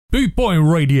Bootboy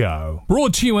Radio,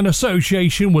 brought to you in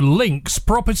association with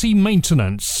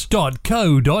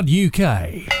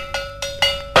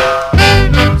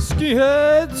linkspropertymaintenance.co.uk.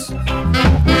 Skiheads!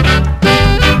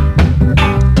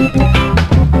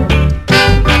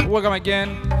 Welcome again.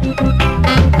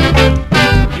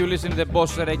 You listen to the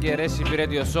Boss Reggae Recipe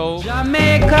Radio Show.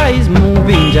 Jamaica is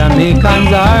moving,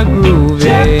 Jamaicans are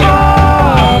grooving.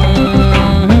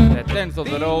 The 10th of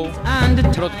the row,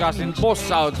 broadcasting Boss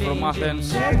South from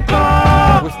Athens.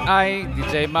 With I,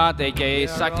 DJ Matt, aka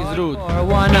Saki's Root.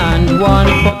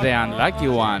 The unlucky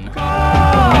one.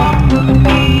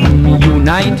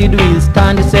 United we'll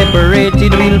stand,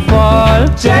 separated we'll fall.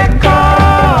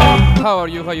 How are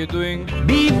you? How you doing?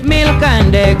 Beef, milk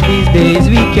and egg these days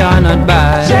we cannot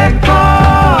buy.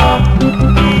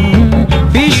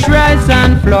 Fish, rice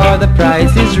and flour, the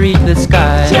prices reach the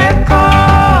sky.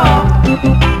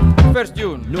 First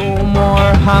tune. No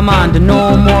more Hammond,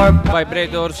 no more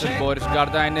Vibrators and Boris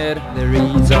Gardiner. The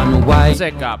reason why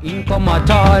Check up. income at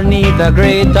all, neither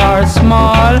great or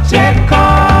small.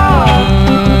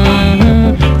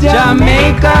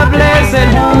 Jamaica, blessed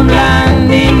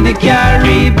homeland in the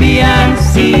Caribbean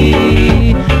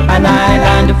Sea. An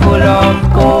island full of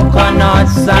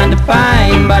coconuts and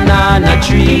fine banana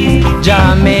trees.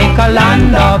 Jamaica,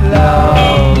 land of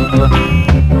love.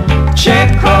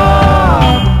 Check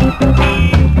up.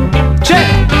 Check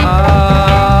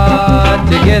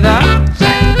together.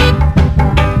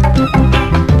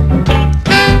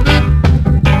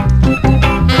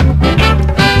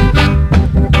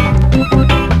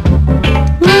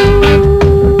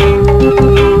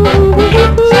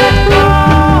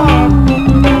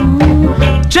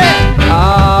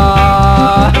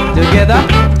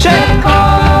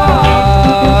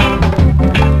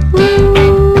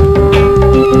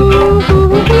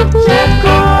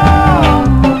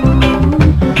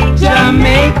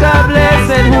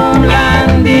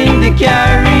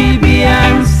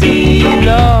 Caribbean Sea,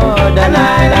 Lord, an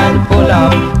island full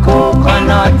of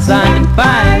coconuts and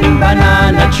fine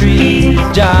banana trees.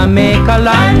 Jamaica,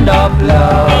 land of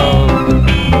love.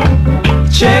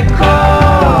 Check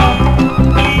out.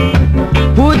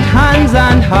 Put hands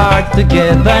and heart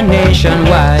together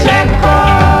nationwide. Check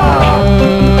out.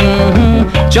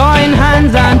 Join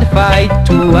hands and fight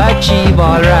to achieve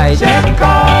all right. Check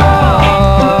out.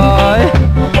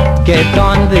 Get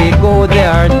on the go, there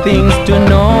are things to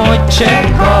know. Check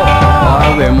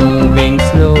out, or we're moving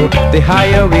slow. The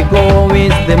higher we go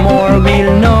is the more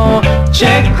we'll know.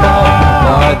 Check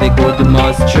out, or the good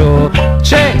must show.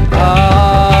 Check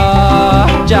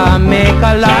out,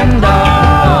 Jamaica, land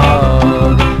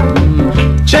of.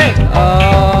 Check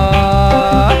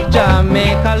out,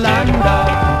 Jamaica, land of.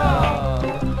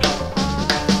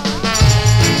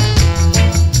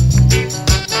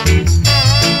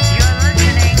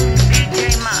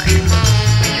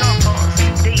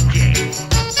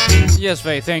 Yes,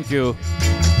 Faye, thank you.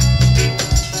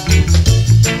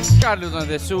 Carlos and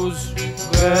the Shoes.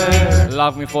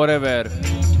 Love Me Forever.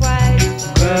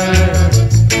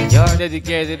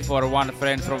 Dedicated for one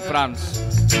friend from France.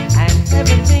 And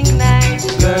everything nice.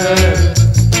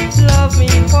 Love me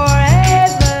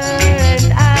forever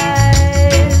and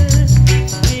I'll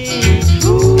be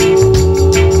true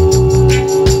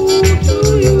to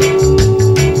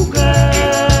you,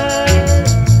 girl.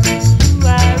 You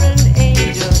are an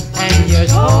angel and you're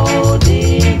so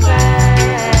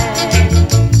divine.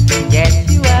 Yes,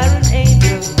 you are an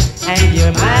angel and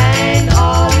you're mine,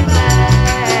 all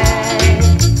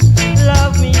mine.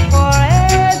 Love me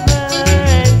forever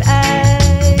and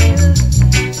I'll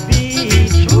be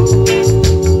true.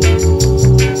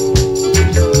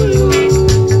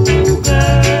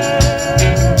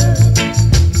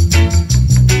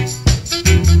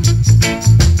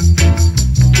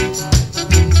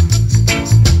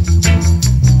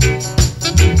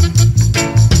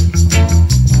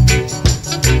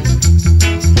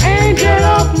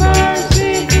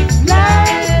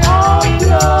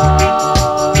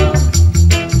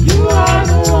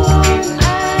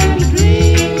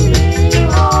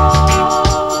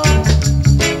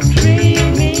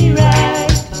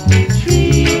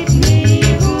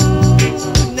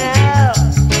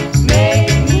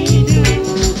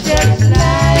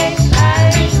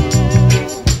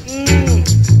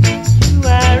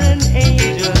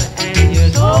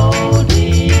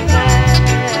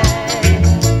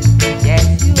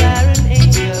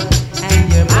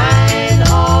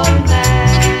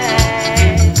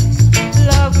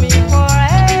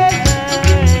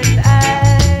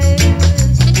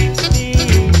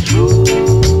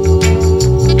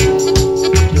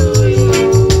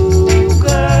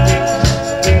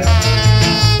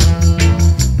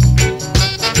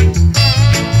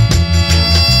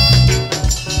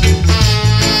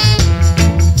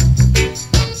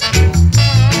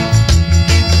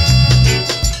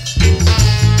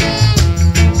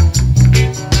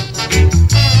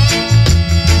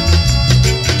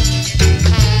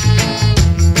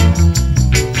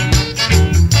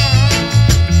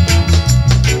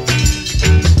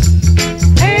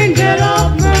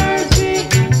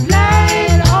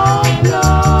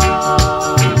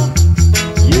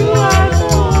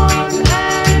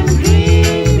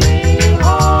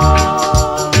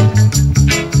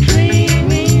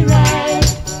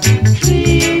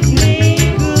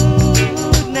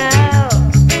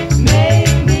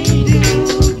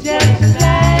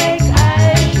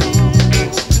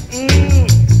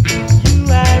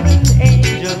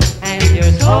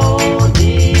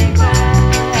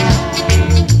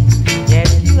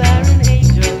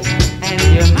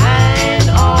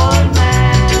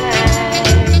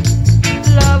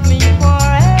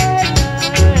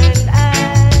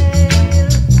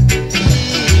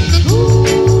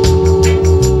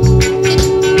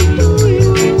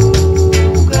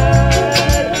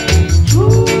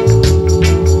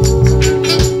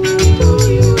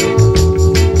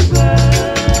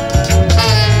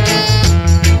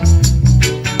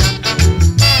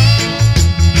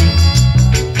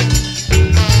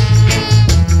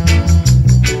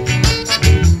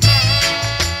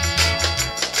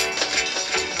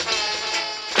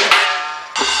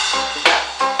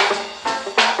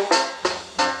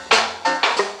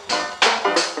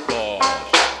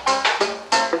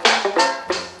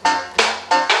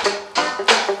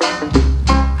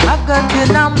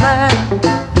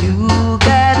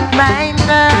 mine,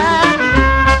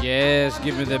 girl. Yes,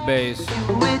 give me the bass.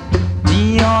 With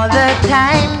me all the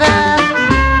time, girl.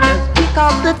 Just pick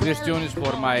up the This tune is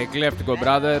for my Gleftico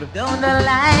brother. down the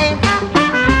line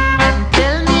and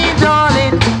tell me,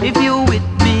 darling, if you with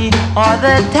me all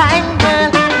the time,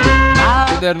 girl.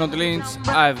 Dernold Lynch,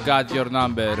 I've got your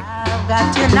number. I've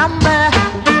got your number.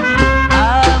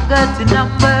 I've got your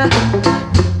number.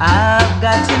 I've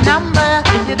got your number.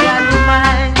 If you got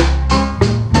mine.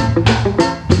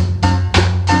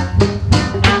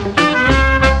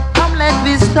 Come, let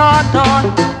me start all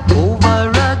over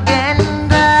again,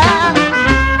 girl.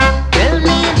 Tell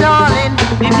me, darling,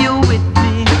 if you with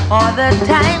me all the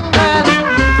time, girl.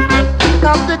 Pick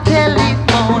up the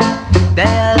telephone,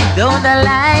 dial down the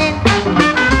line.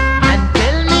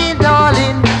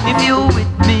 If you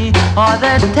with me all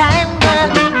the time, girl,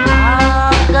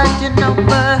 I've got your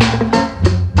number.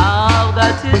 I've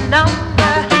got your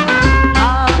number.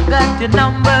 I've got your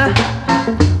number.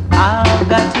 I've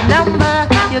got your number.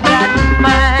 You got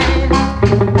mine.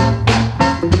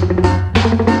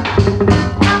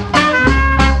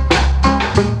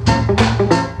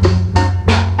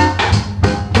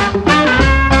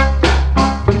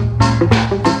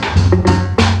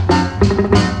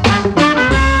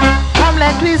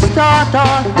 Start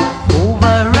all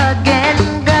over again,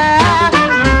 girl.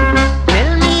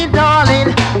 Tell me, darling,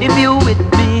 if you with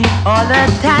me all the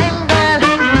time, girl.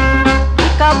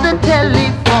 Pick up the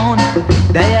telephone,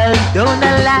 dial down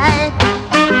the line,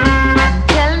 and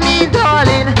tell me,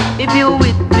 darling, if you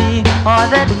with me all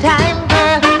the time,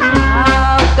 girl.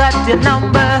 I've got your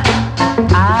number.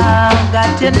 I've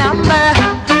got your number.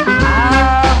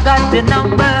 I've got your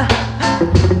number.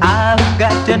 I've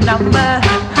got your number.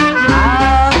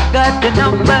 I've got the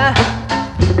number.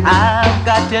 I've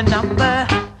got your number.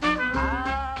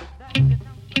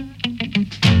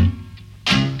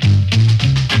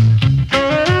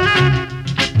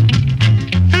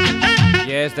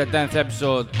 Yes, the 10th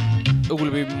episode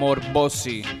will be more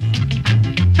bossy.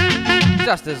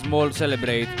 Just a small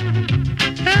celebrate.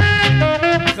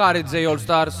 Harry J All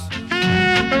Stars.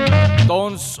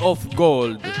 Tons of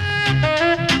Gold.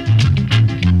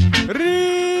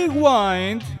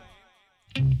 Rewind.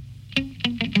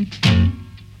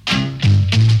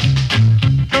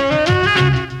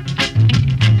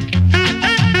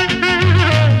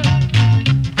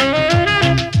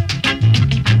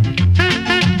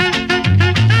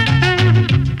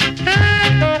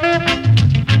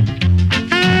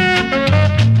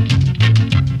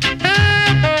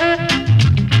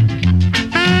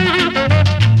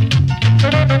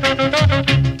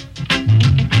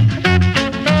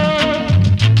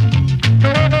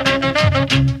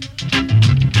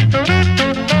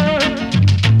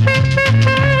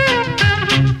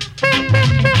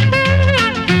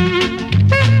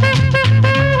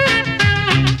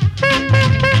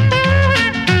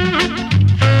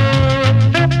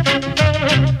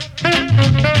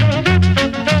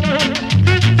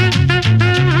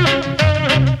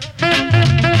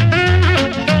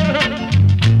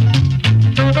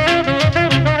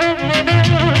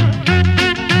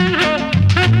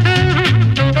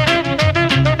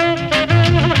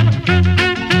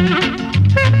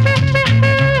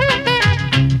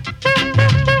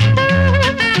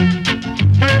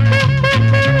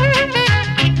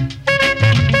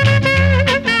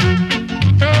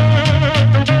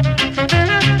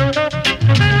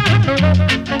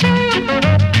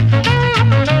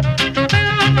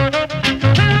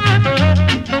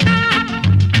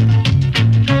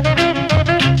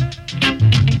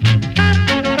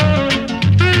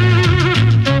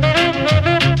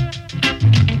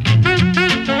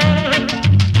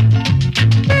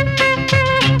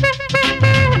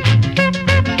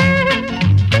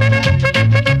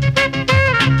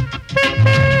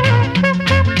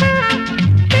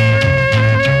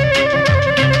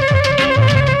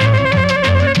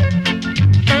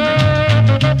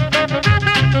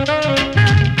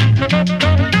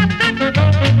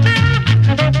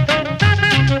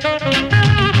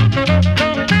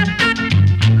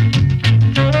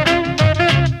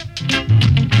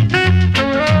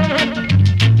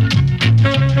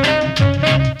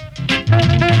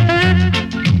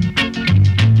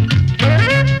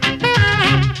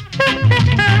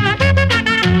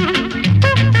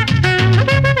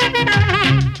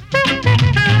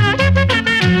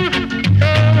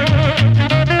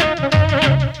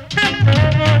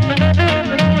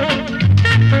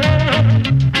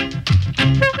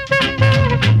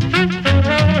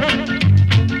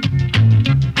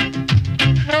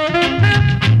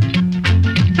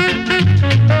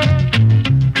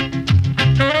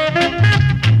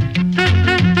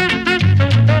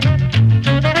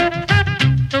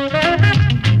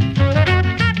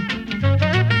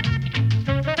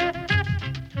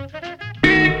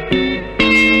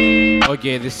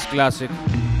 Okay, this is classic.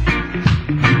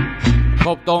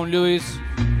 Hoptown Lewis,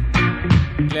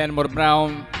 Glenmore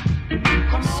Brown,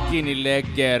 Skinny Leg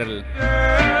Girl.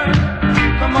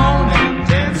 Come on and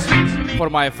dance with me. For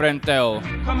my friend Theo.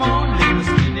 Come on, little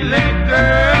skinny leg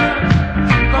girl.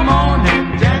 Come on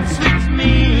and dance with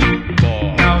me.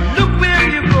 Now look where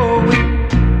you're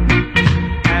going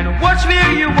and watch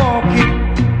where you're walking.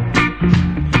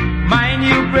 Mind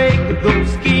you break those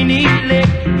skinny legs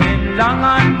and long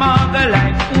on mother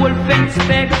like old fence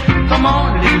peg. Come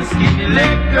on, little skinny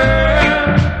leg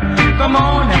girl. Come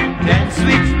on and dance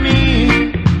with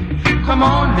me. Come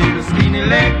on, little skinny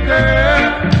leg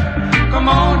girl. Come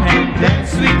on and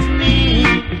dance with me.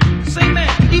 Say man,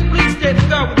 you please take the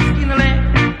girl with the skinny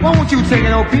leg. Why won't you take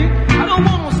it, OP? I don't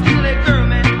want no skinny leg girl,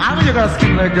 man. I know you got a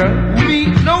skinny leg girl. Me?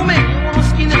 No man, you want no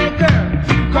skinny leg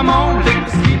girl. Come on, little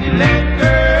skinny leg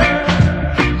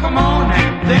girl. Come on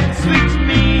and dance with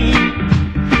me.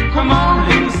 Come on,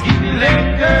 little skinny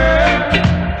leg girl.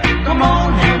 Come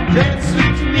on and dance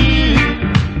with me.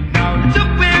 Now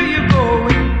look where you're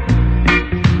going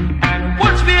and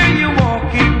watch where you're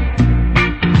walking.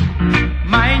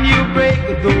 Mind you break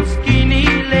those skinny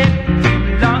legs,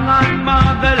 them long on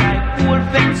mother like old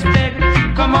fence peg.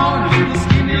 Come on, little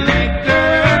skinny leg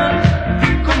girl.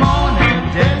 Come on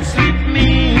and dance with me.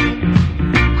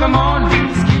 Come on,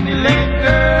 little skinny leg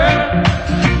girl.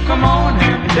 Come on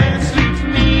and dance with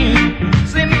me.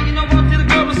 Say me, you know what to the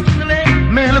girl with skinny leg?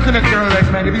 Man, look at that girl legs,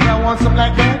 man. If you want something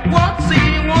like that, What? Say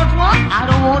you want what? I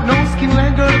don't want no skinny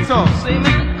leg girl at all. Say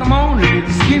man, come on, little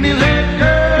skinny leg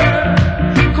girl.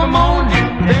 Come on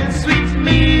and dance with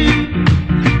me.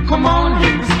 Come on,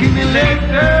 little skinny leg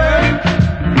girl.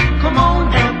 Come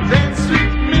on and dance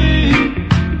with me.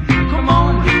 Come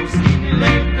on, little skinny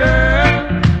leg girl.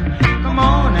 Come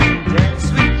on and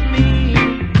dance with me.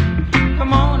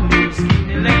 Come on, little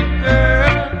skinny leg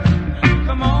girl.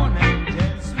 Come on and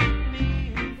dance with me.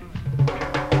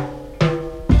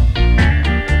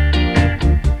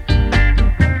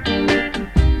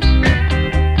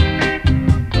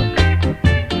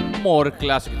 More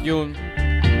classic tune.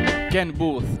 Ken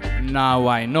Booth, Now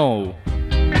I Know.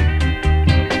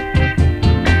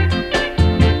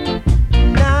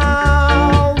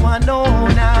 Now I know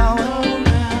now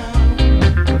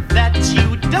that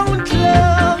you don't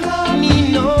love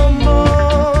me no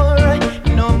more,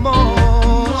 no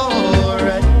more.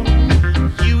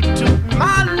 You took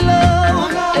my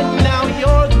love and now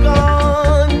you're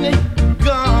gone,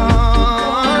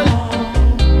 gone.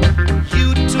 You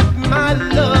took my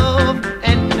love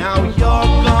and now you're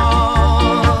gone.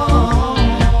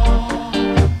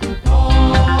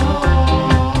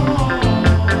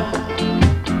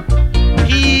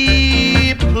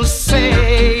 People say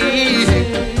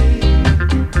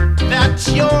that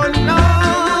you're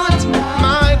not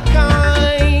my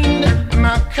kind,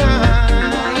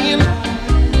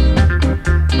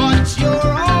 but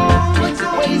you're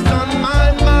always on my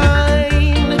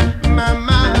mind, my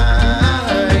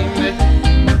mind.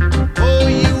 Oh,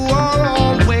 you are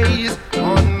always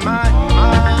on my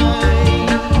mind.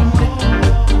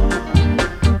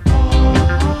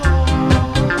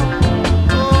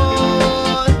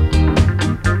 Oh,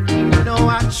 you know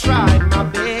I tried my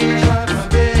best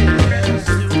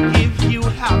to give you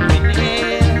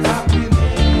happiness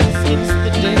since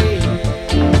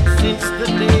the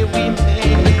day we met.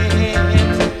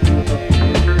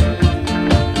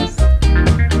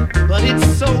 But it's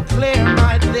so clear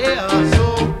right there,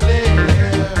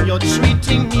 you're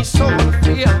treating me so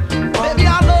unfair. Baby, I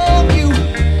love you,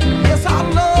 yes I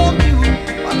love you,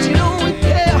 but you don't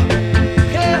care.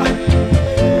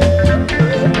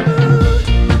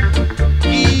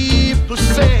 People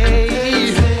say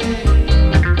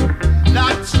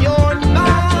that you're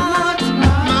not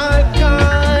my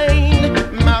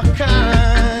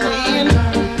kind,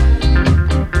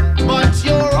 but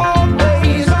you're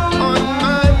always on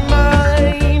my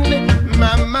mind,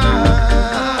 my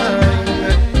mind.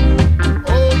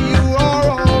 Oh, you are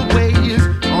always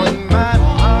on my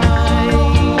mind.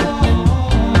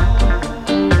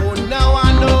 Oh, now I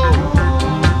know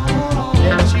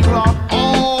that you are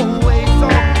always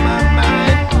on my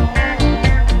mind.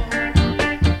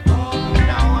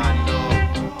 Now I know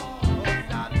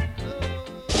that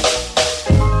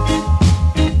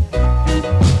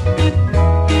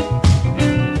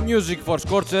Music for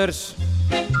Scorchers.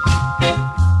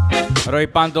 Roy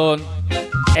Panton,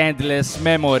 Endless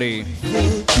Memory.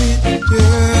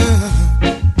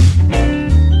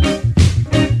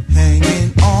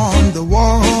 Hanging on the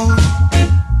wall.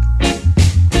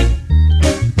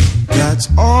 That's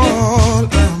all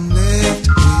I'm left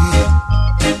with.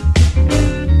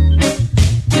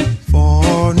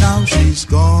 For now she's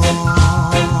gone.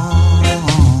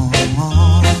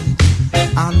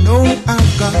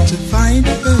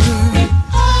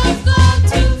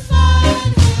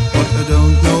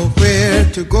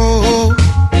 to go.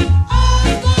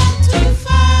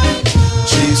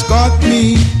 She's got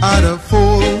me at a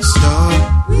full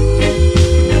stop,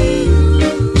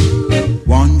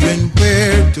 wondering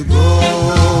where to go.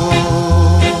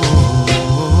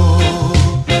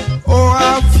 Oh,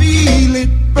 I feel it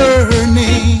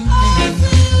burning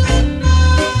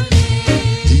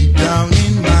deep down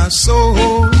in my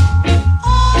soul.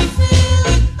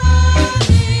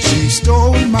 She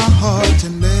stole my heart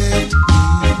and left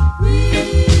me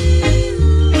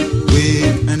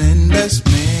with an endless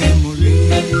memory.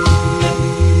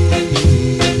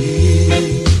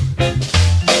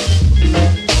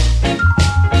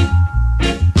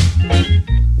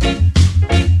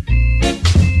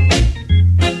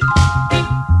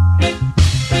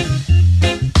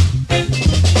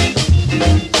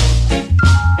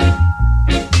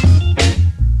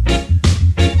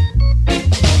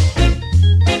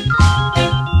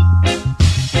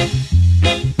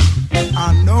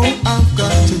 I know I've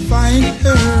got to find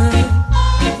her,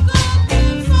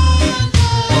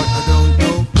 but I don't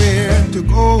know where to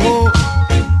go.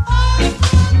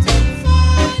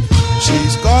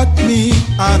 She's got me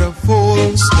at a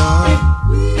full stop,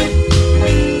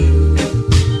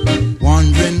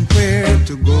 wondering where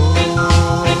to go.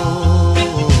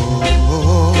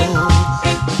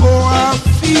 Oh, I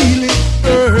feel it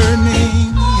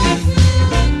burning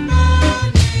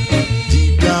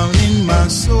deep down in my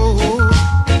soul.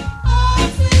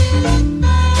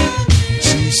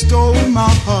 She stole my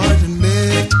heart and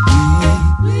left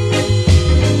me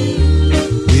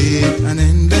with an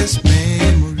endless memory.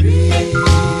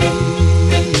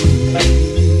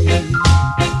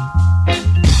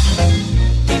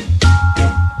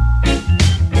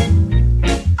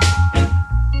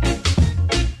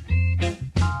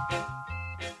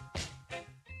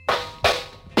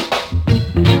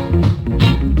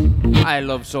 I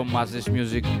love so much this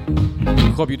music.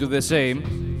 Hope you do the same.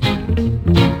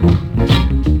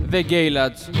 The gay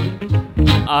lads,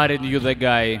 aren't you the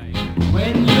guy?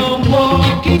 When you're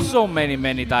walking So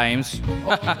many times.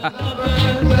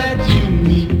 that you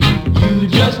meet, you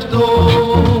just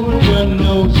hold your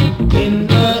nose in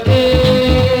the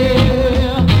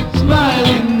air,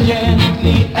 smiling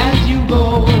gently as you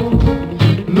go.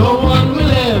 No one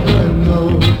will ever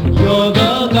know you're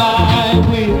the guy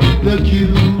with the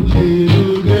cute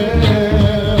little girl.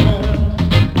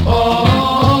 Oh,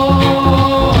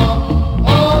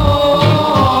 oh,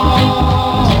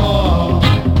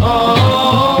 oh,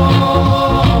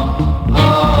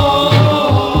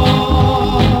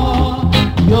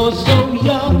 you're so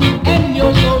young and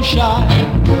you're so shy,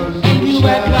 and you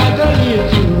act like a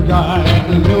little guy.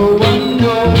 No one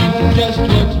knows just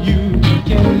what you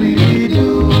can really do.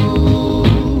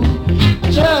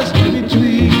 Just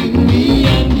between me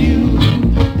and you,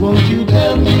 won't you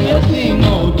tell me a thing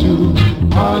or two?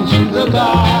 Aren't you the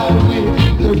guy with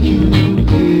the cute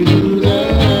little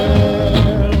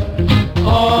girl?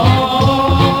 Oh,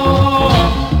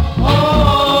 oh,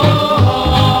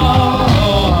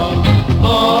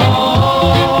 oh, oh,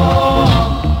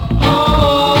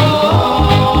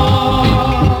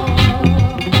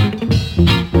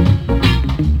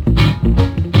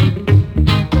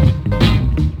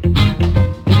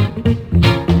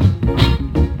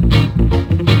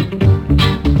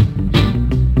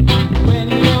 when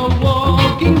you're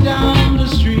walking down the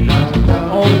street,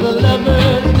 all the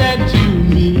lovers that you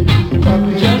meet,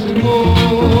 just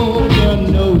hold your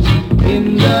nose in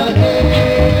the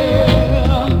air,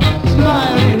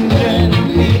 smiling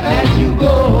gently as you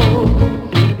go.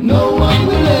 No one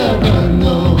will ever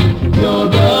know you're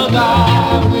the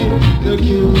guy with the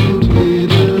cute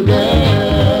little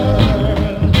girl.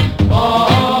 Oh,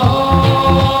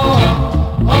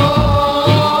 oh,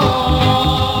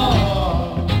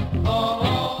 oh,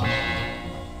 oh.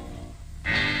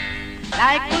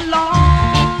 Like a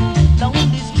long,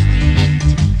 lonely street,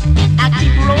 I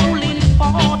keep rolling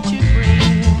for to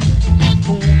bring,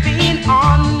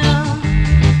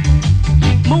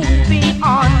 moving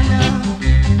on,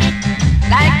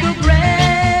 like a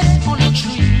grass on a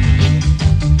tree.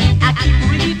 I keep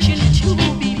reaching to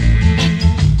be free,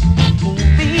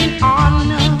 moving on,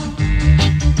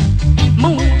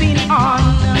 moving on.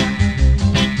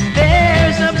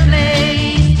 There's a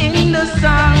place in the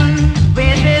sun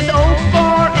where there's hope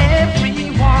for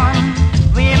everyone,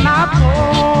 where my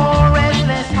poor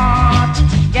restless heart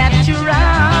gets to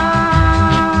run.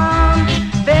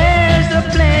 There's a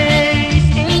place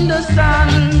in the sun,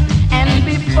 and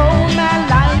before my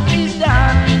life is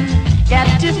done, got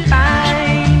to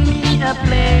find me a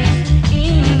place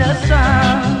in the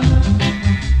sun.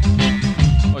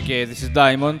 Okay, this is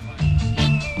Diamond,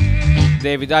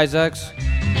 David Isaacs,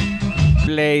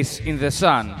 Place in the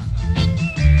Sun.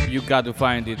 You got to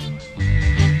find it.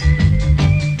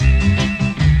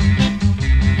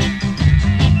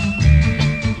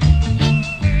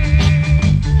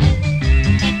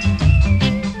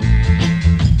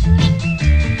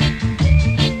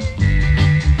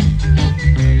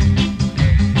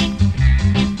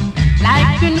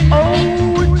 Like an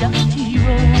old dusty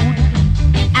road,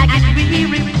 I get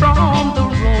weary from the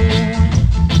road.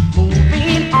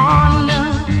 Moving on,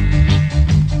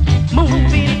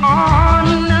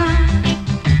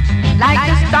 like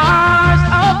the stars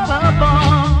up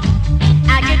above.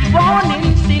 I get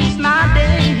warning since my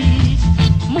days.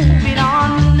 Moving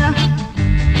on.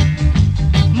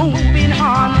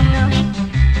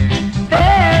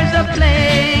 There's a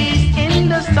place in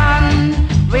the sun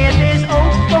where there's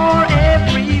hope for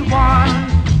everyone,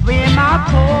 where my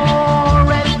poor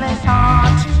restless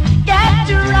heart get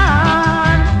to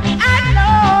run. I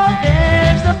know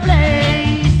there's a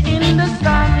place in the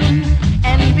sun,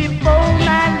 and before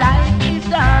my life is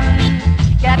done,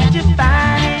 got to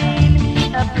find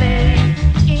me a place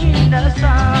in the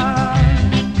sun.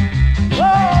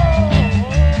 Whoa.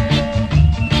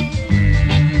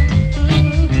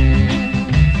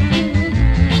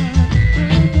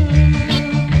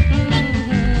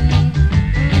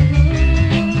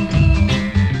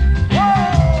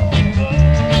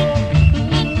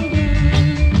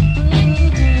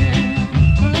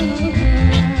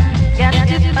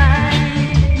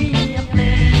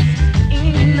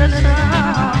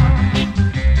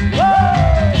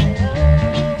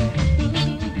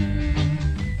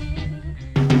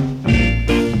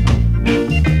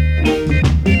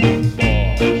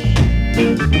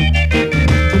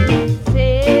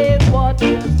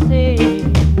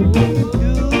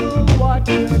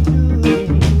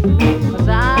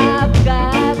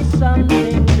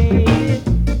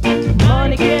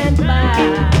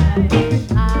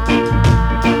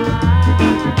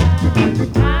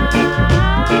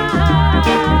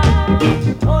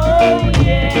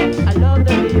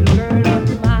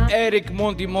 Eric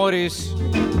Monty Morris,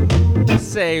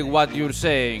 say what you're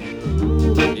saying.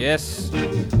 Yes.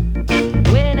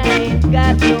 When I ain't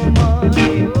got no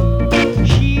money,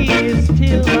 she is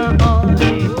still my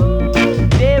honey.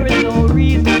 There is no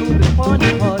reason to be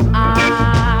funny, 'cause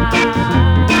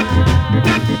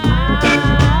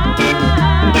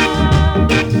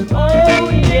oh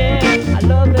yeah, I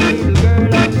love the little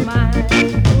girl of mine.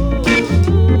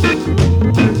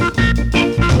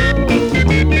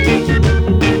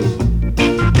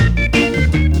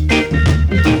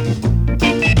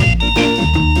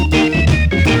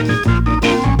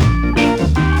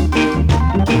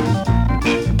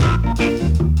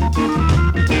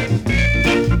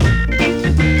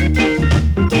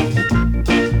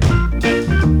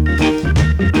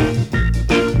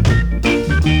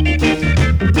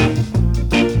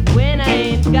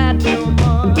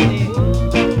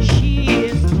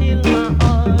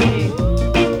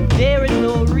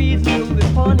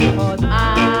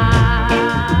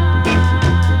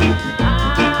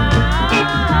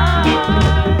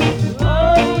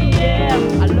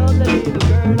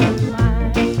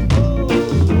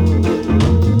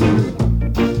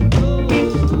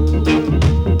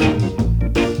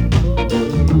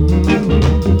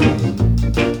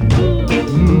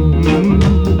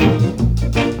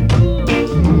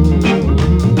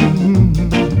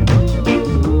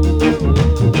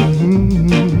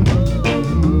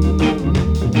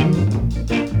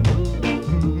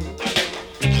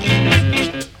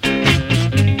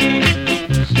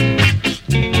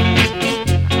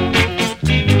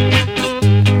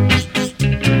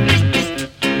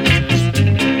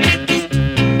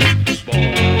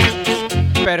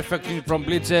 Perfect from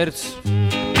Blitzers.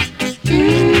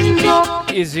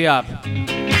 Easy up.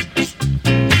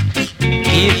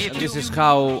 This is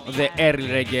how the early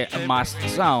reggae must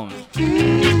sound.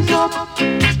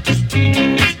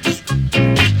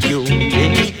 You're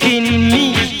making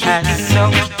me a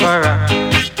sufferer.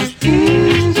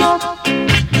 No,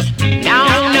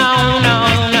 no, no,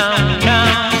 no, no.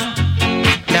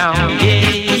 No, yeah,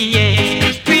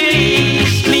 yeah.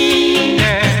 Release me,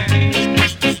 girl.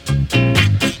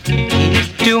 Give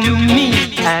to me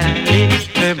a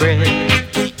little breath.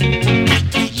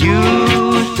 You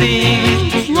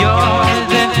think you're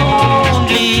the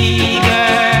only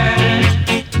girl.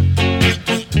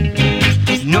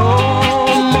 No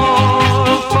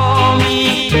more for me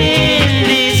in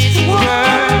this world.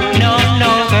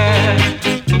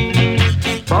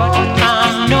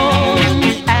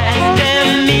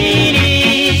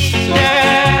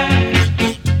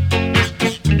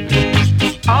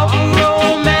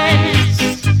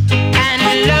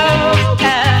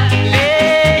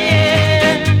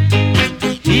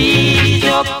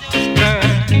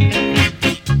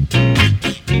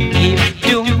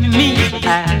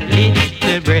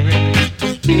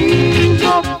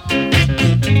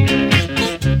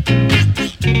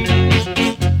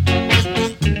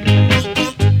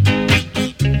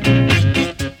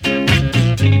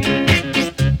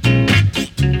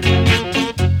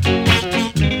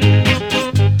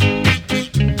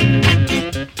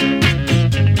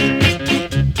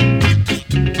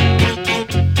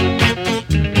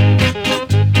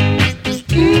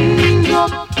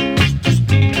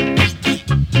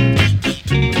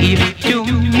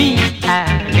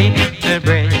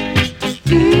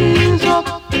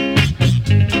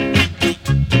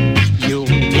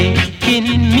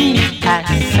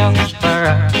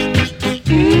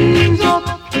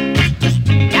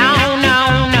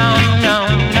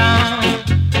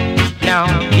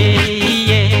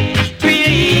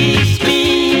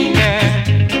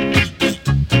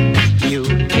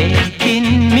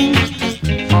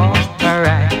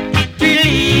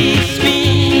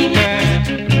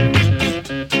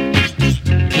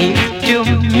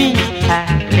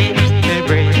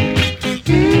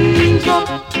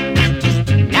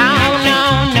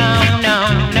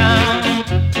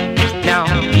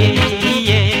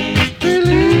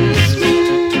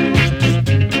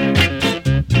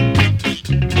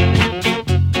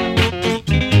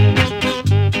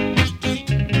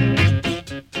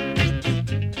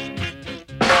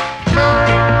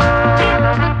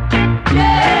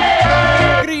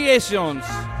 Temptations.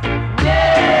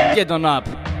 Get on up.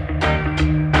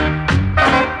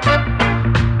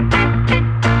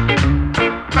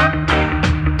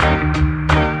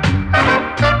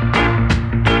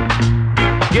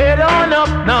 Get on up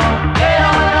now. Get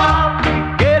on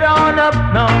up. Get on up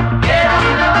now. Get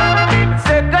on up.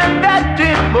 Second that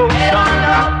devotion.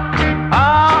 I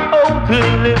hope to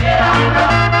live. Get on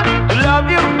up. To love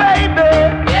you, baby.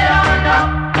 Get on up.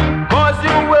 Cause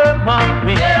you were my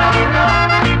queen. Get on up.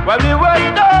 While we were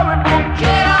storybook.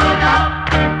 Get on up.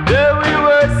 There we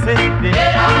were sitting.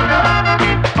 Get on up.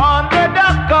 On the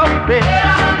dock of bed. Get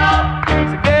on up.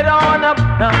 So get on up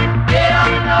now. Get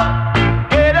on up.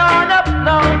 Get on up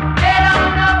now. Get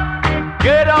on up.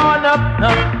 Get on up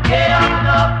now. Get on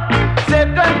up.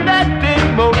 Second that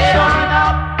emotion. Get on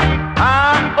up.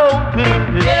 I'm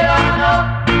open. Get on up.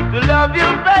 To love you,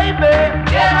 baby.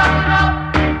 Get on up.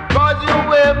 Cause you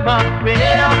were my queen.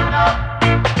 Get on up.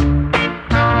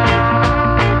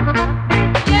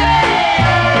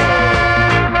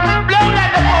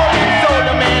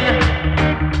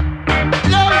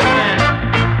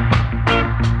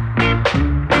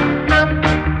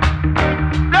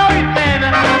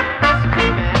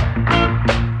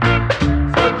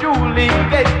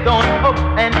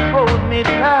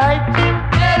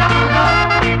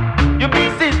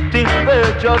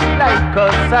 Just like a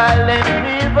silent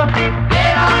river.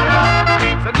 Get on up.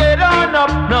 So get on up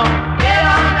now. Get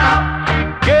on up.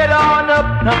 Get on up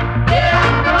now. Get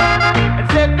on up. And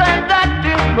second that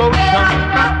devotion.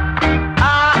 I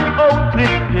only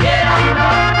get on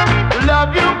up.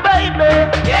 Love you, baby.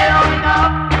 Get on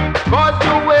up. Cause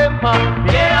you were my.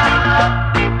 Get on up.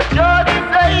 Just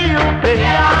say you did.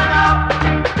 Get on up.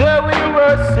 There we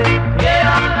were sitting. Get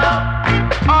on up.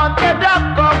 On the dock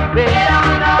of bed. Get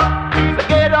on up.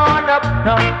 Get on up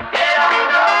now. Get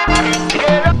on up.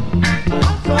 Get up.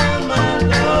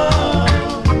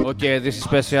 Okay, this is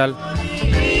special.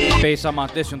 Pay some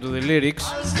attention to the lyrics.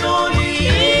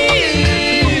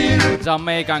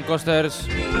 Jamaican Coasters,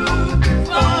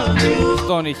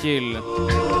 Stony Hill.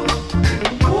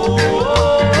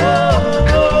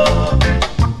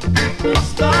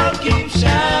 Star keep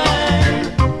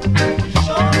shine.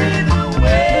 Show me the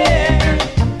way.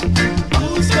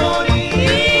 Who's Stony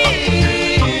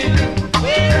Hill?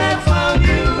 Where I found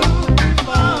you,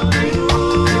 found you.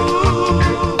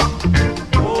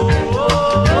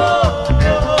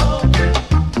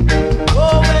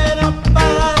 Going up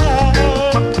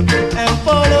high and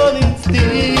following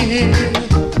still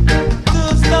to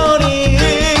Stony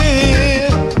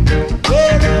Hill,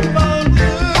 where I found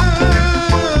you.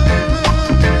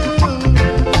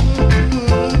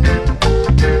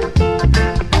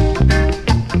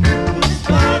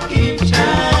 Star keep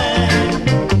shine,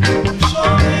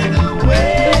 show me the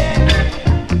way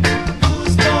to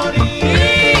Stony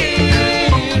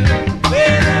Hill,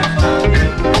 where I found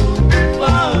you,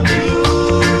 found you.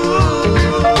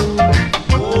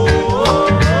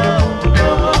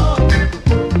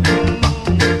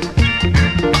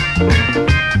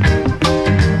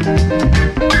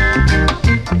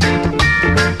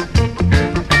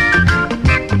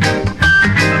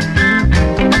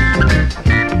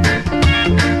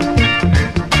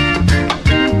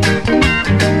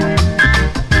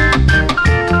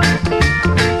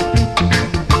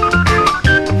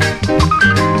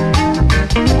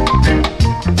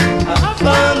 I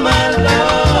found my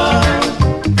love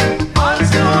on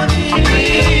Stony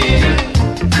Hill,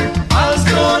 on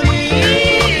Stony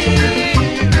Hill,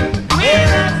 where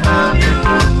I found you,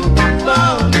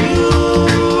 found you.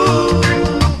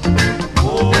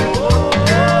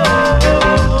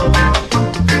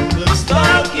 The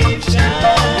star keeps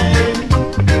shining,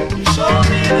 you show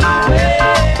me the way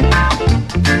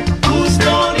to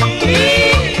Stony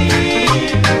Hill,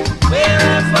 where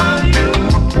I found you,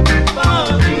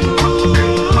 found you.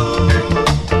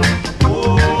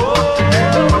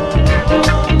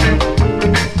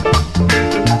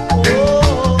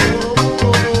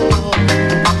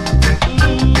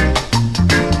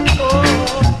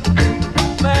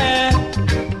 Man,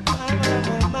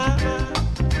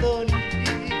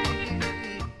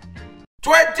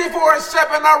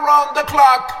 24/7 around the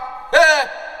clock.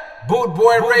 Boot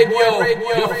Boy Radio,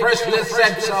 your freshly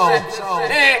set sound.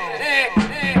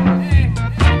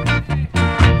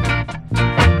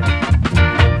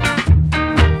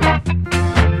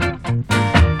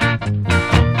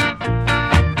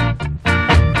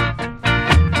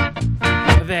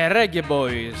 The Reggae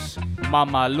Boys,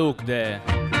 Mama Look there.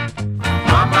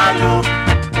 Mama look,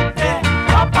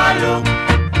 Papa look,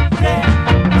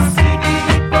 see the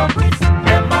hypocrites,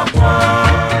 them a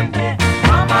one.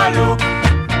 Mama look,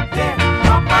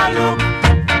 Papa look,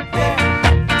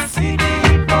 see the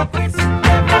hypocrites.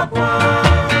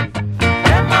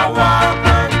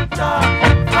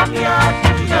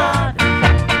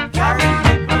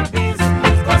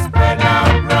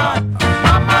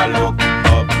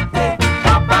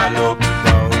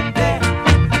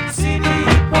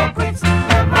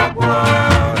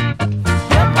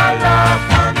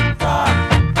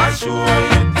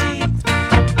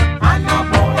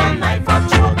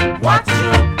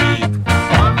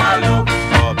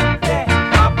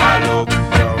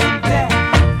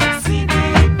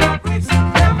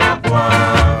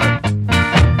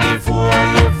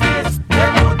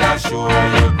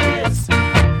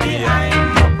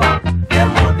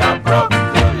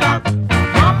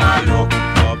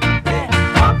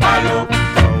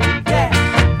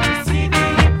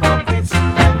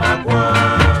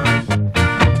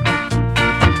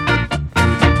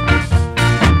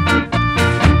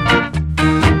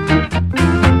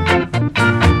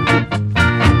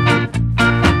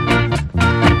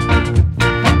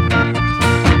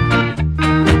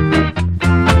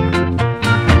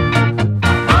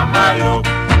 look,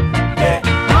 yeah,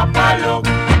 Papa look,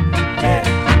 yeah.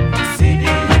 See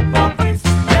the hypocrites,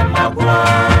 them a go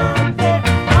on, yeah.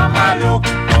 Mama look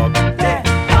up, yeah,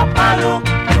 Papa look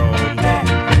down, yeah.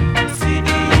 See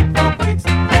the hypocrites,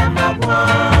 them a go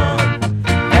on.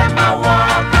 Them a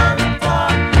walk and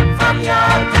talk from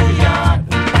yard to yard.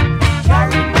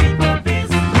 Carry people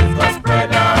business go spread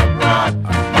abroad.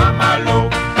 Mama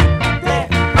look, yeah,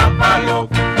 Papa look,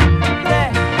 yeah.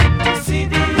 See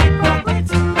the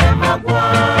hypocrites, them a go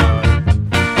on.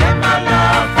 Them a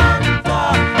laugh and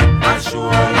talk and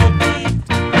show you deep.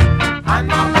 And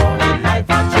now go in life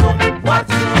and show what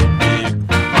you need.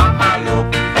 Mama look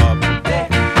up, yeah,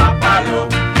 Papa look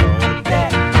down, yeah.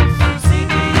 See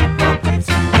the hypocrites,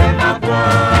 them a go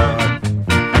on.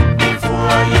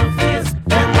 Before you face,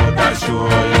 them woulda show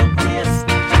you face.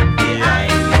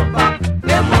 Behind your back,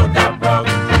 them woulda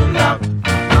broke you luck.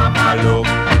 Mama look,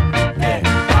 yeah,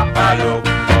 Papa look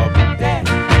up, yeah.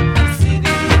 See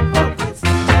the hypocrites,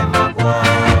 them a go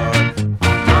on.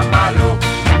 Mama look,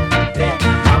 yeah,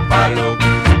 Papa look,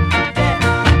 yeah.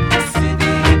 See the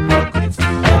hypocrites,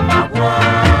 them a go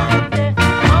on.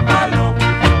 Mama look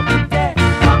up, yeah,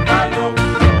 Papa look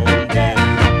down, yeah.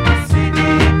 See the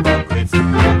hypocrites,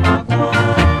 them a go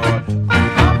on.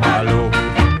 Mama look,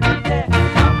 yeah,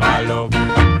 Papa look,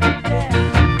 yeah.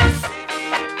 See the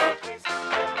hypocrites,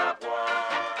 them a go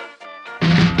on.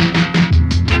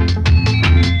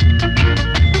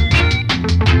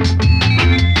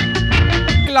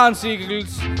 Clan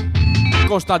Eagles,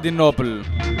 Constantinople.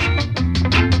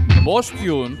 Boss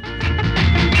tune.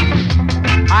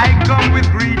 I come with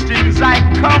greetings, I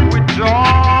come with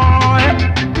joy.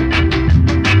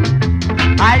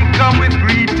 I come with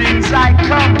greetings, I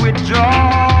come with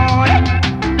joy.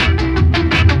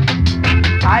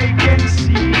 I can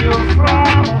see you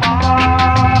from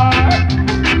afar.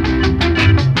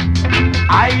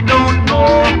 I don't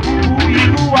know who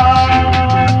you are.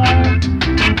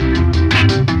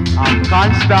 I'm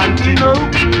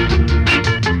Constantinople.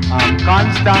 I'm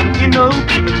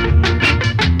Constantinople.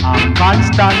 I'm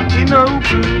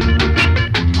Constantinople.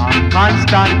 I'm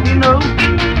Constantinople.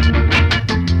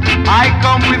 I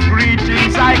come with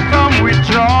greetings, I come with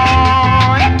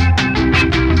joy.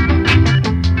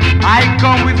 I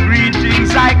come with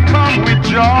greetings, I come with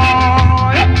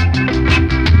joy.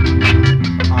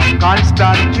 I'm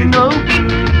Constantinople.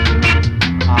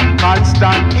 I'm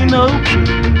Constantinople.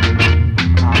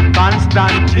 I'm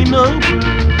Constantinople.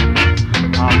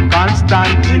 I'm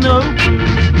Constantinople.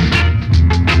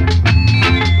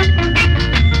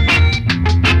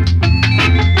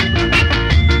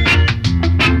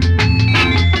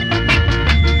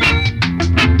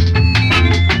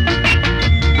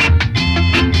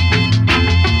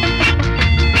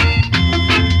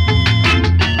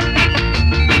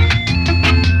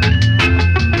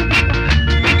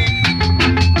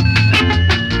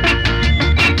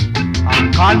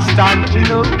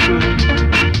 Constantinople,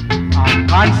 I'm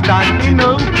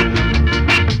Constantinople,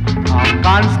 I'm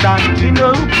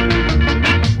Constantinople,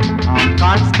 I'm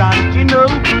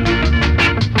Constantinople.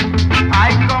 I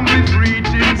come with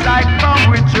greetings, I come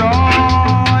with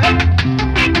joy.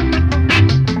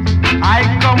 I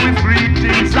come with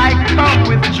greetings, I come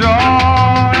with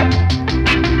joy.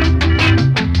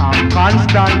 I'm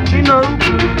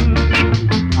Constantinople,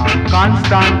 I'm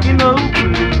Constantinople.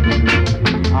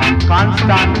 I'm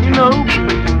Constantinople.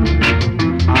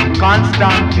 I'm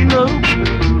Constantinople.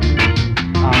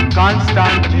 I'm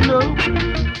Constantinople.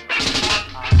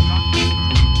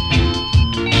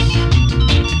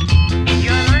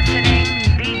 You're listening,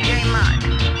 DJ Matt,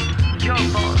 your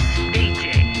boss DJ.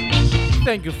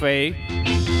 Thank you, Faye.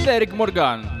 Derek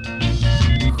Morgan.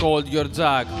 Hold your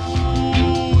jack.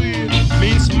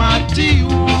 Miss Matty,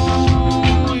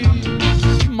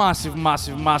 Massive,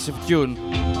 massive, massive tune.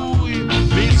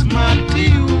 Miss Matty,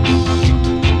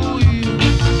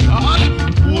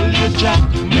 hold your jack,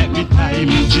 make me time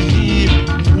in Geneva.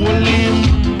 Hold him.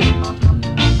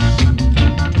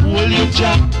 Hold your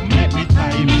jack, make me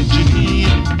time in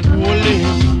Geneva. Hold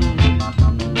him.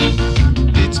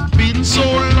 It's been so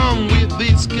long with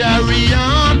this carry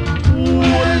on.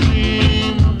 Hold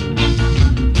him.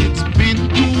 It's been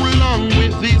too long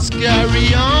with this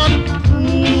carry on.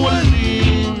 Hold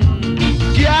him.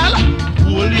 Girl,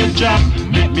 hold your jack,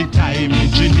 make me time in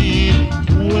Geneva.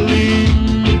 Hold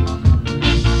him.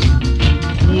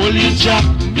 Hold your jack,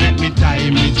 make me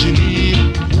time in Geneva.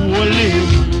 Hold him.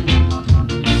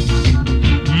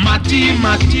 Matty,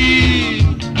 Matty.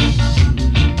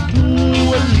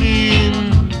 Hold him.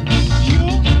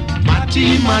 Matty,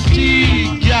 Matty.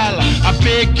 Girl, I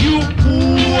beg you,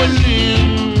 hold him.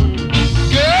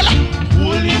 Girl,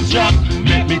 hold your jack,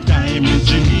 make me time in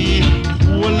Geneva.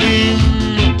 Hold him.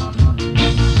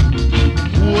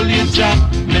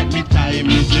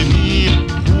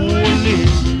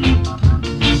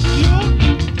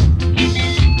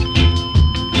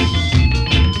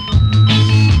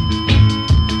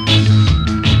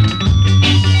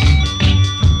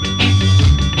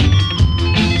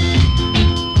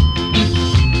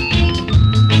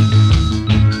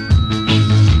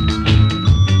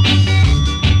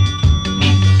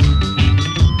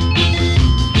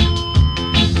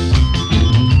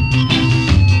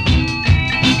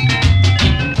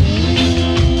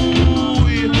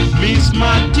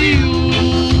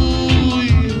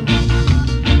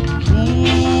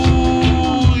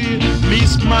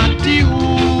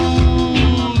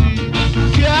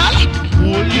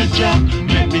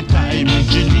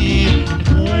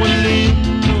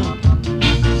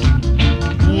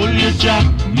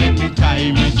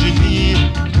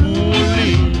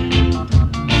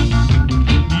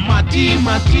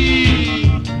 Matty.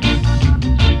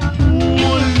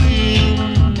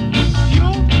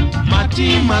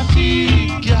 Matty,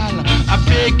 girl, I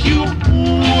beg you,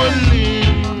 hold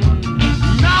him.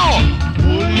 Now,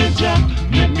 hold your jack,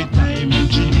 let me tie me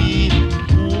Janine.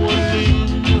 Hold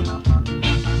him.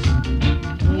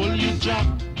 Hold your jack,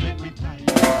 let me tie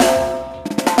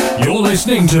him. You're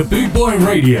listening to Boot Boy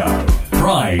Radio.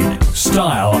 Pride,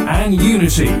 style, and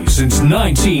unity since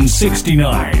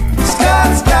 1969.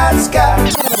 Scat, scat, scat.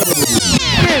 This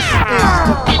is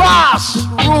Boss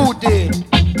Rudy.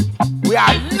 We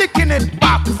are licking it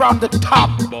back from the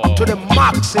top to the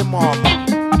maximum.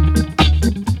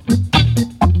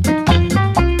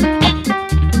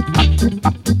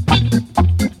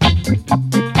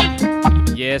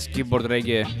 Yes, keyboard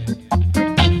reggae.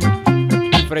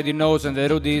 Freddie Knows and the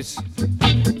Rudies.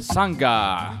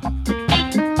 Sanga.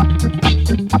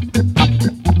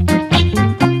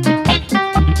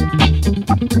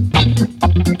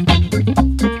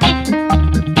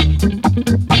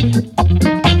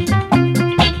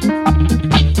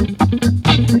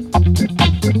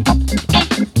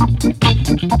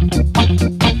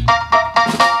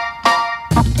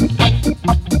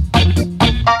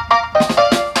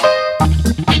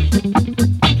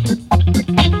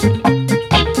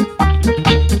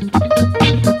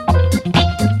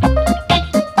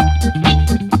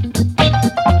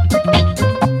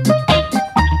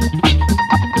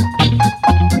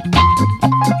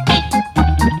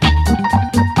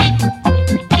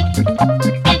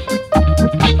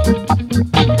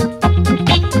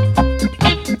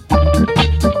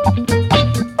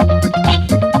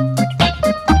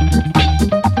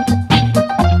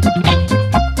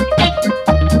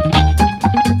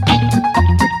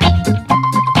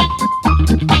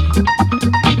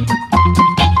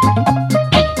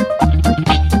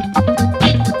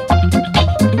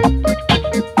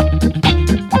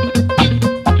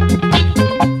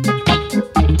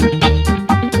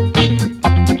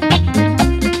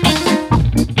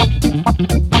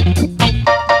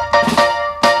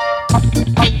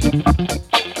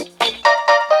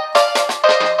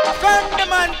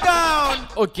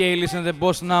 Okay, listen to the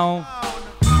boss now.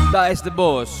 That is the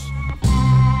boss.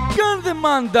 Gun the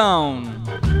man down.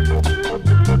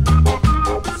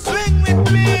 Swing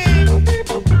with me.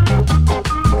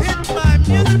 Hit my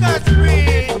musical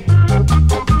screen.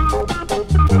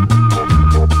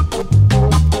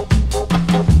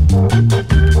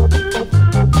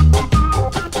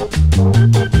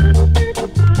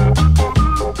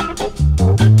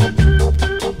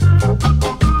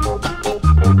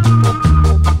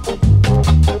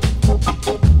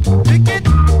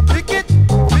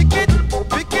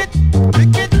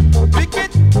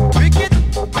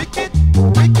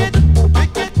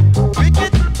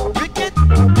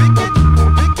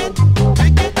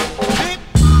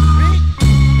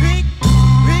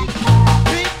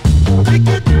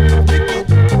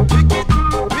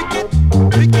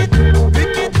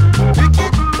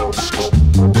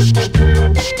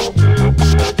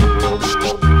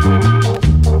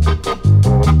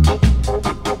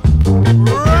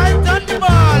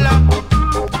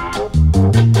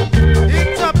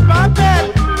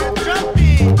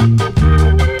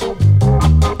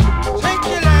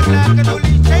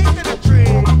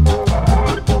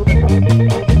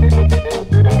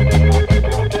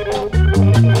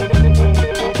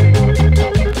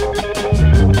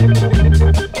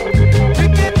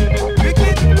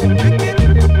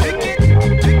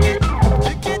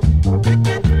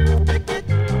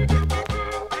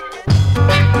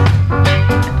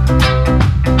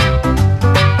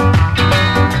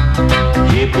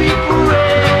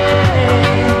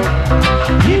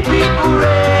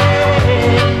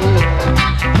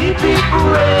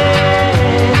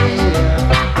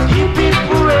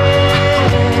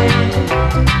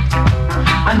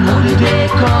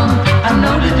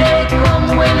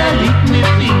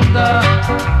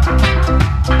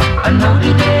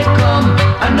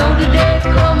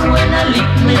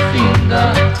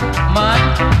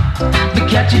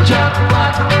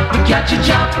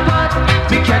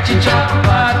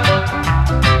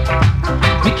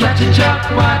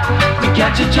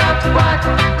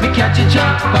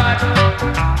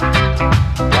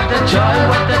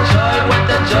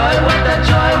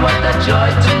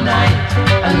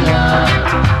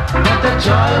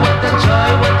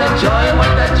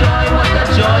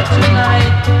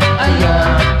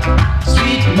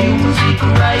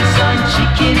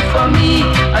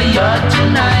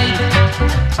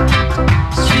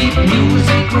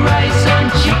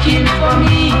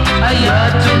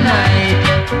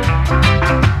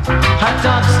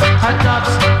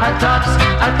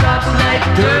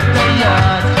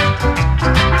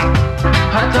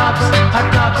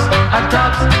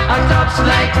 marks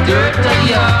like dirt on the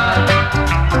yard.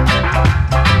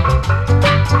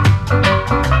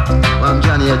 I'm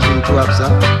Johnny, a drink to up, sir.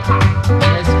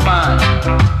 Yes, man.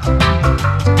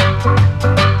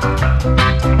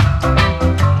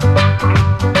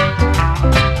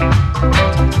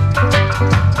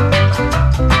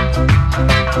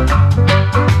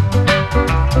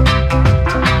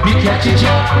 Me catch a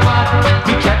jackpot,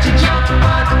 me catch a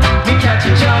jackpot, me catch a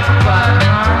jackpot.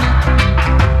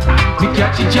 Me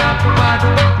catch a jackpot,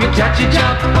 me catch a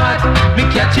jackpot, me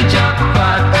catch a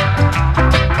jackpot.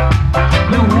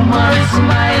 Me woman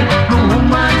smile,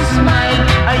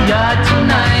 I yard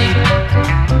tonight.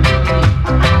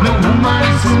 Me woman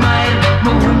smile,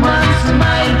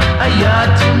 I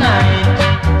yard tonight.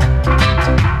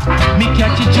 Me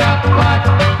catch a jackpot,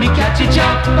 me catch a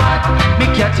jackpot, me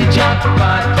catch a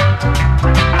jackpot.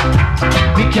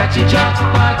 Me catch a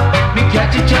jackpot, me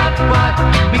catch a jackpot,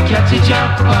 me catch a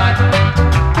jackpot.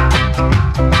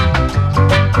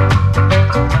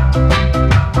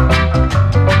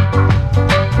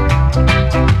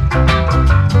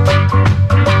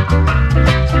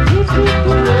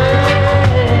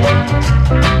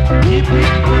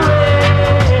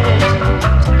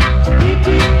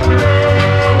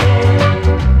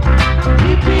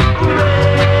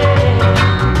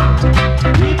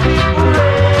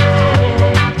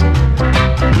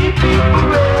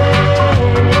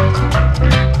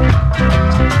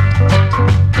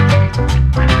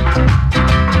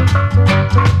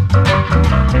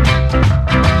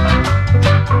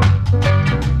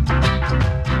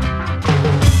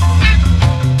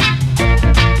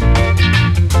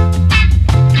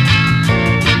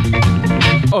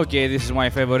 Okay, this is my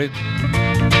favorite.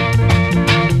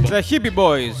 The Hippie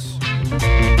Boys.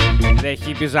 The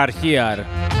hippies are here.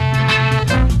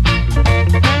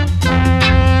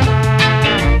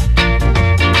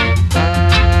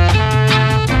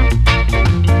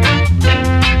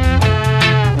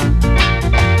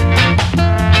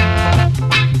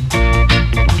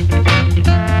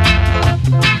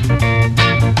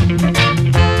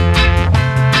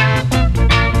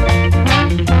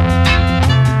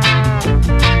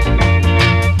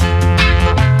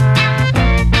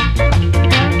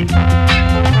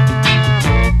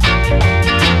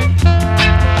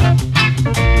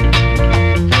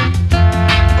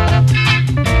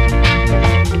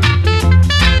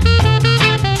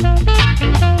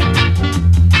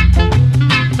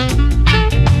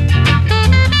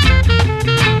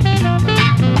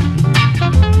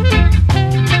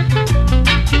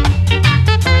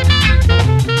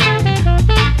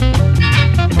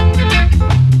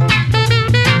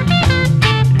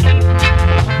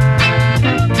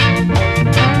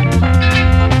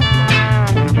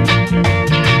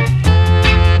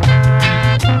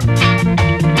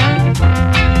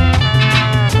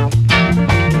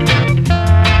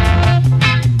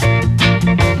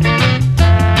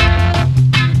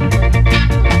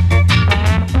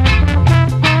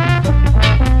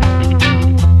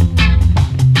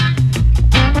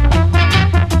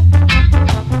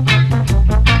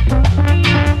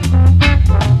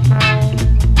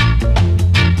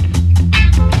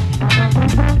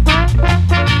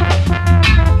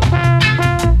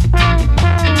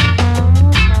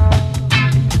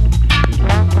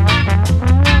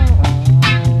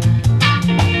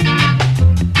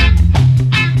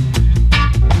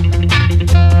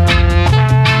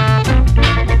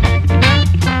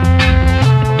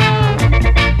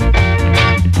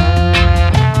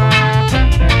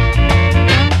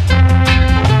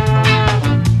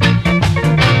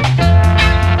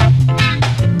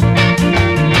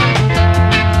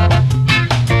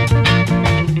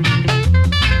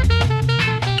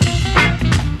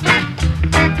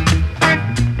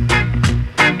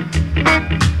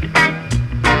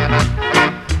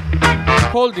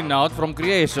 Holding Out from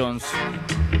Creations.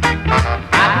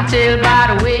 I can tell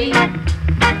by the way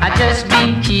I just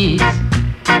been kids.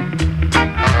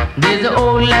 There's a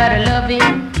whole lot of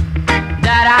loving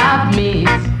that I've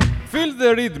missed. Feel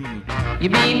the rhythm.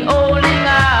 You've been holding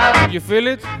out. You feel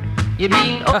it? You've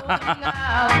been holding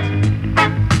out.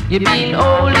 You've been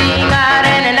holding out,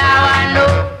 and now I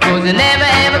know, 'cause you never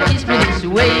ever kissed me this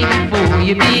way before.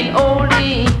 You've been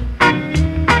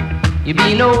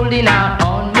holding out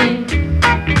on me.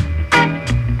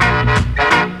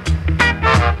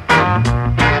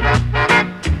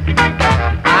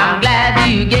 I'm glad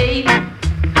you gave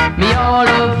me all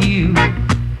of you.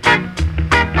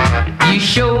 You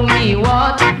show me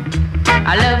what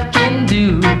our love can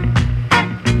do.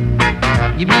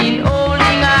 You've been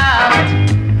holding out.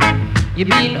 You've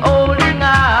been holding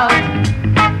out.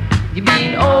 You've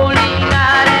been holding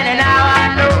out, and now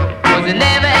I know, 'cause you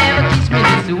never ever kissed me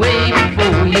this way before.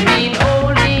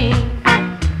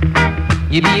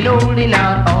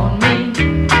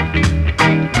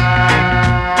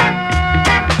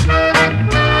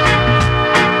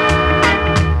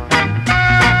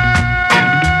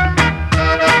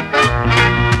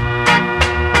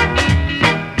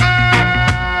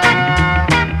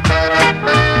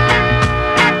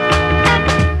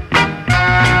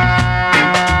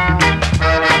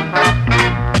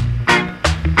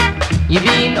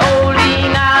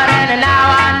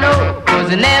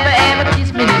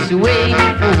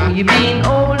 You've been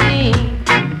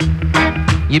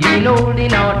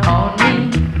holding out on me.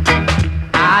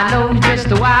 I know just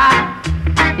why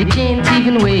you can't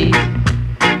even wait.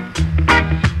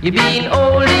 You've been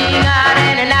holding out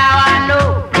and now I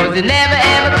know, 'cause you never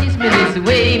ever kissed me this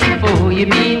way before. You've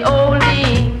been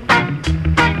holding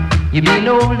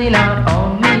out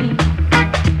on me.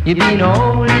 You've been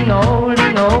holding out.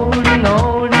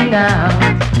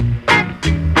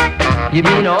 You've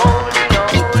been holding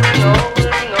out.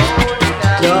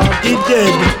 Doggy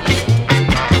dead.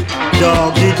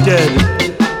 Doggy dead.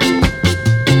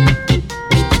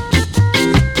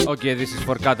 Okay, this is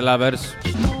for cat lovers.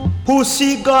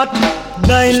 Pussy got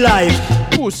 9 lives.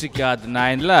 Pussy got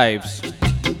 9 lives.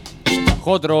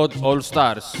 Hot Rod All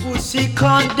Stars. Pussy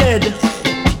can't dead.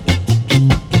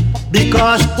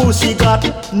 Because pussy got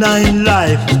 9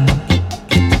 lives.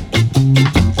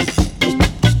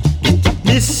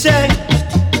 Me say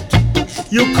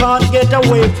you can't get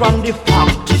away from the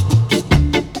fact.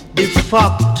 The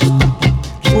fact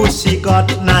pussy got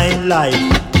 9 lives.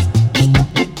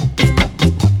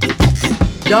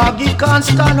 Doggy can't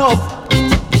stand up.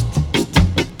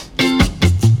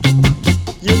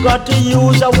 You got to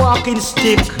use a walking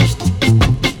stick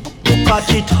to cut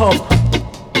it up.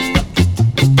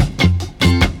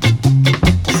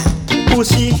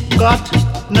 Pussy got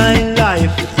 9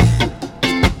 lives.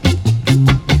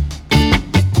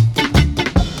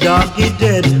 Doggy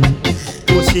dead.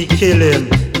 Pussy kill him.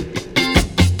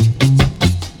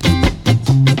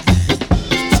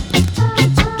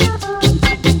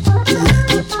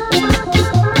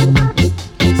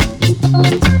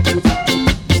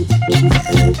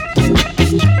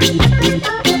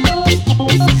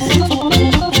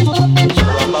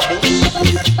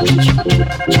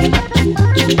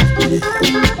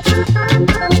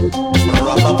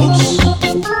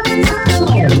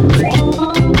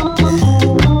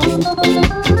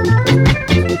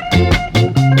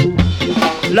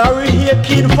 Larry here,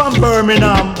 kid from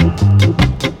Birmingham,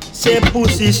 say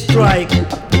pussy strike.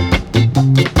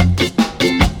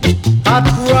 Hot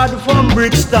Rod from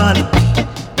Brixton,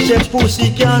 say pussy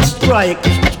can't strike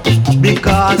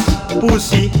because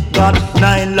pussy got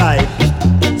 9 lives.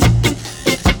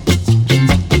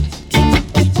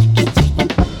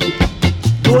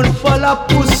 Don't follow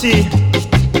pussy,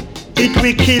 it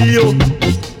will kill you.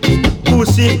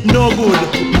 Pussy no good.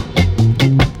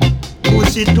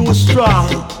 Pussy too strong.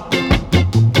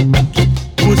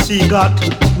 Pussy got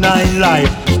 9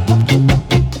 lives.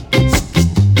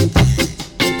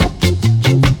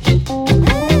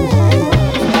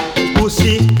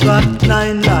 Pussy got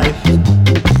 9 lives.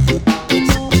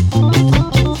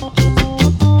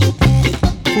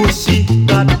 Pussy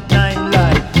got 9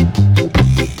 lives.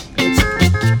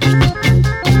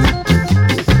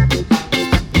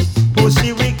 Pussy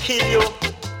will kill you.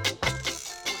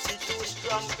 Pussy too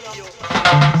strong for you.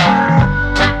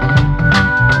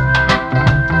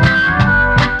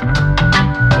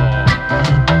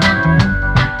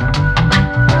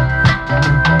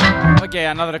 Okay,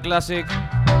 another classic.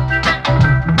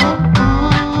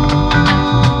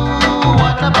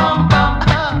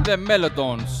 The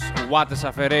Melotons, What a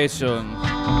Separation.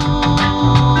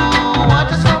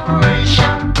 What a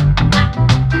separation.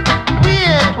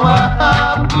 Wait, what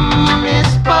happened,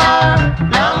 Miss Bar?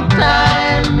 Long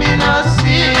time me no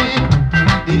see.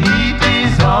 The heat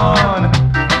is on.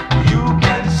 You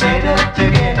can say that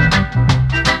again.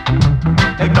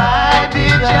 Like by the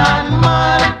John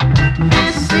man,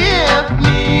 this if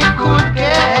me could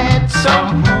get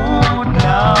some food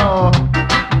now,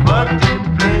 but they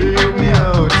play me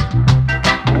out.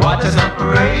 What a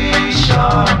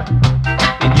separation.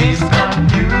 It is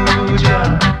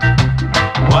confusion.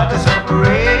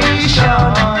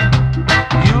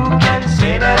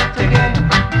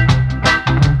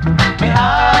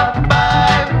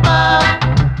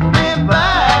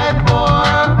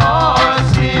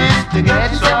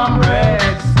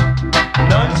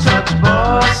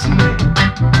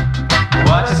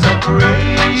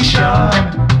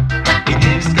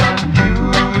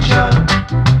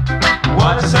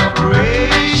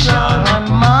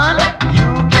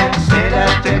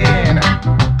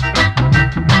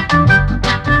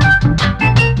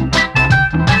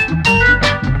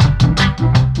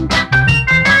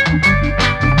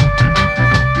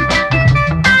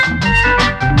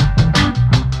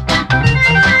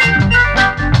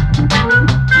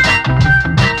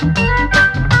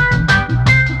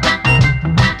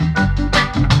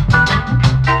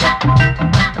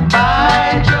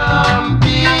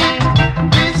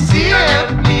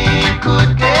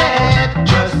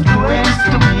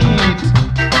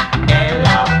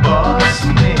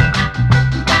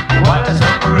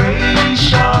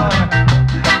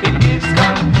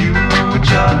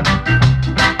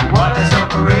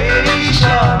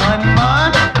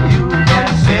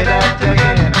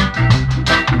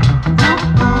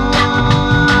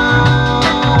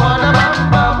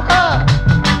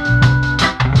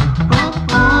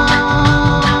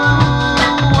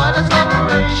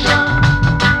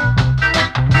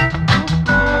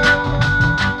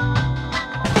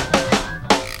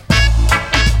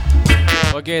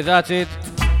 Okay, that's it.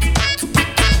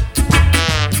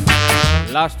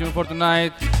 Last tune for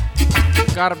tonight.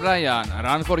 Carl Bryan,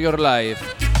 Run for Your Life.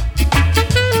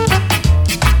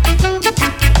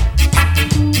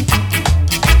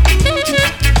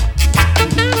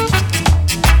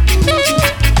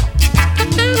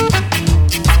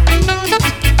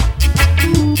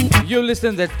 You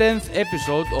listen to the 10th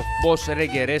episode of Boss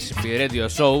Reggae Recipe Radio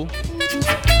Show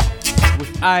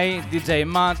with I, DJ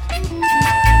Matt,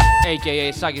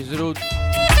 aka Sakis Root,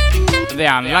 the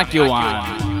unlucky one.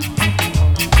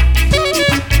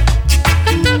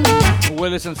 We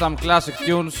listen some classic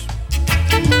tunes,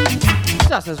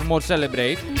 just a small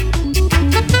celebrate.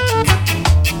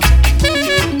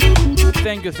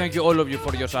 Thank you all of you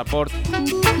for your support.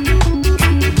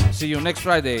 See you next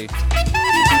Friday.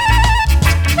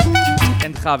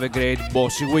 And have a great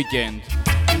bossy weekend.